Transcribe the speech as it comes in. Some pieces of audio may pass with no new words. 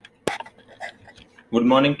Good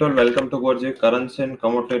morning to welcome to Gorji currency and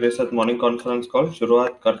commodity research morning conference call.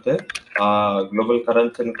 शुरुआत करते हैं global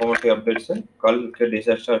currency and commodity update से। कल के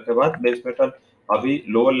डिजास्टर के बाद बेस मेटल अभी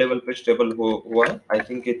लोअर लेवल पे स्टेबल हुआ है। आई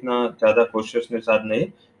थिंक इतना ज्यादा कॉशियसनेस आज नहीं।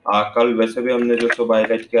 कल वैसे भी हमने जो सुबह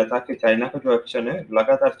हाईलाइट किया था कि चाइना का जो एक्शन है,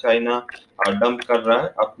 लगातार चाइना डंप कर रहा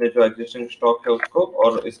है अपने जो एग्जिस्टिंग स्टॉक है उसको,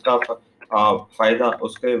 और इसका फायदा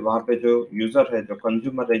उसके वहां पे जो यूजर है, जो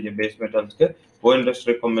कंज्यूमर है ये बेस मेटल्स के, वो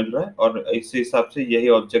इंडस्ट्री को मिल रहा है। और इस हिसाब से यही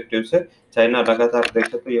ऑब्जेक्टिव से चाइना लगातार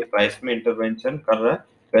देखे तो ये प्राइस में इंटरवेंशन कर रहा है।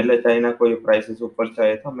 पहले चाइना को ये प्राइसेस ऊपर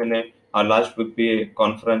चाहिए था, मैंने लास्ट वीक भी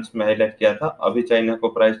कॉन्फ्रेंस में हाईलाइट किया था। अभी चाइना को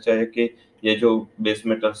प्राइस चाहिए कि ये जो बेस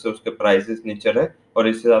मेटल से उसके प्राइसेस नीचे रहे, और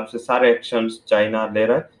इस हिसाब से सारे एक्शंस चाइना ले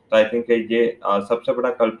रहा है। तो आई थिंक ये सबसे बड़ा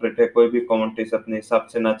कल्प्रिट है। कोई भी कमोडिटीज अपने हिसाब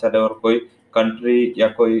से ना चले और कोई कंट्री या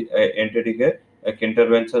कोई एंटिटी के एक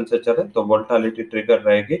इंटरवेंशन से चले तो वोलेटिलिटी ट्रिगर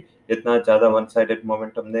रहेगी। इतना ज्यादा वन साइडेड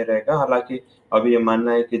मोमेंटम नहीं रहेगा। हालांकि अभी ये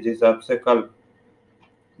मानना है कि जिस हिसाब से कल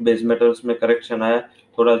बेस मेटल्स में करेक्शन आया,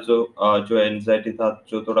 थोड़ा जो एंजाइटी था,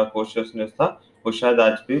 जो थोड़ा कॉशियसनेस था, वो शायद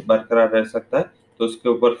आज भी बरकरार रह सकता है। तो उसके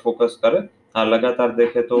ऊपर फोकस करें। लगातार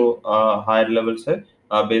देखें तो हायर लेवल से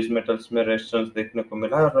बेस मेटल्स में रेजिस्टेंस देखने को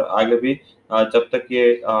मिला, और आगे भी जब तक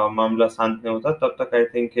ये मामला शांत नहीं होता तब तक आई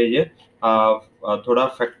थिंक ये थोड़ा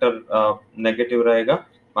फैक्टर नेगेटिव रहेगा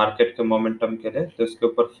मार्केट के मोमेंटम के लिए। तो इसके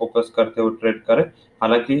ऊपर फोकस करते हुए ट्रेड करें।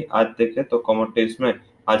 हालांकि आज देखें तो कमोडिटीज में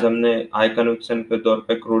आज हमने हाई कन्विक्शन के तौर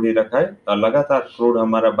पे क्रूड ही रखा है। लगातार क्रूड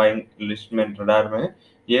हमारा बाइंग लिस्ट में, रडार में है।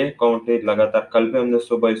 ये काउंटी लगातार, कल भी हमने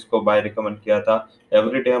सुबह इसको बाय रिकमेंड किया था,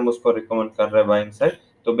 एवरीडे हम उसको रिकमेंड कर रहे हैं बाइंग साइड।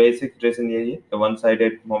 तो बेसिक रीजन यही है कि वन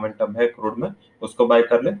साइडेड मोमेंटम है क्रूड में, उसको बाय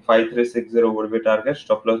कर ले। 5360 would be target,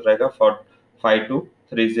 stop loss रहेगा फॉर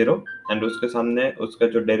 5230। एंड उसके सामने उसका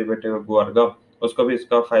जो डेरिवेटिव है गुआरगम, उसको भी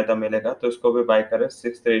इसका फायदा मिलेगा, तो उसको भी बाय करें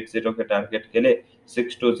 6380 के टारगेट के लिए।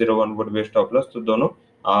 6201 वुड बी स्टॉप लॉस। तो दोनों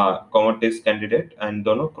कमोडिटीज कैंडिडेट एंड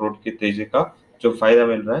दोनों क्रूड की तेजी का जो फायदा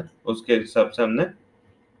मिल रहा है उसके हिसाब से हमने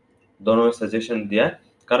दोनों में सजेशन दिया है।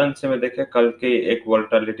 करेंसी में देखें, कल के एक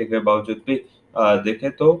वोलेटिलिटी के बावजूद भी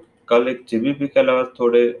देखें तो कल एक जीबीपी के अलावा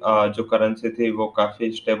थोड़े जो करेंसी थी वो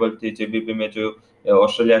काफी स्टेबल थी। जीबीपी में जो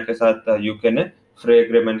ऑस्ट्रेलिया के साथ यूके ने फ्री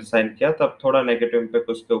एग्रीमेंट साइन किया, तब थोड़ा नेगेटिव इम्पैक्ट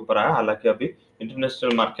उसके ऊपर आया। हालांकि अभी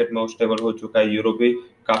इंटरनेशनल मार्केट में वो स्टेबल हो चुका है। यूरो भी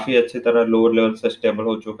काफी अच्छी तरह लोअर लेवल से स्टेबल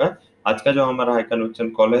हो चुका है। आज का जो हमारा हाई कन्विक्शन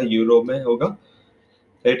कॉल है यूरो में होगा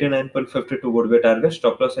 89.52 would be target,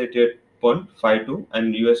 stop loss 88.52।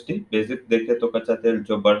 And USD basic देखे तो कच्चा तेल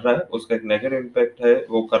जो बढ़ रहा है उसका एक नेगेटिव इम्पैक्ट है,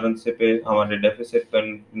 वो करेंसी पे, हमारे डेफिसिट पे,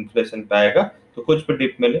 इन्फ्लेशन पे आएगा। तो कुछ भी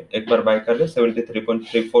डिप मिले एक बार बाय कर ले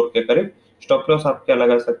 73.34 के करीब। स्टॉप लॉस आप क्या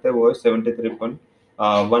लगा सकते हैं, वो है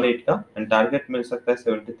 73.18 का, एंड टारगेट मिल सकता है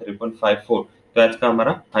 73.54। तो आज का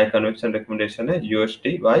हमारा हाई कन्विक्शन रिकमेंडेशन है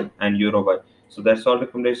USD buy and euro buy. So that's all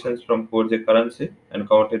recommendations from Core Currency and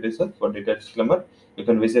Commodity Research. For detailed disclaimer, you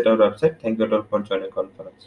can visit our website. Thank you all for joining conference.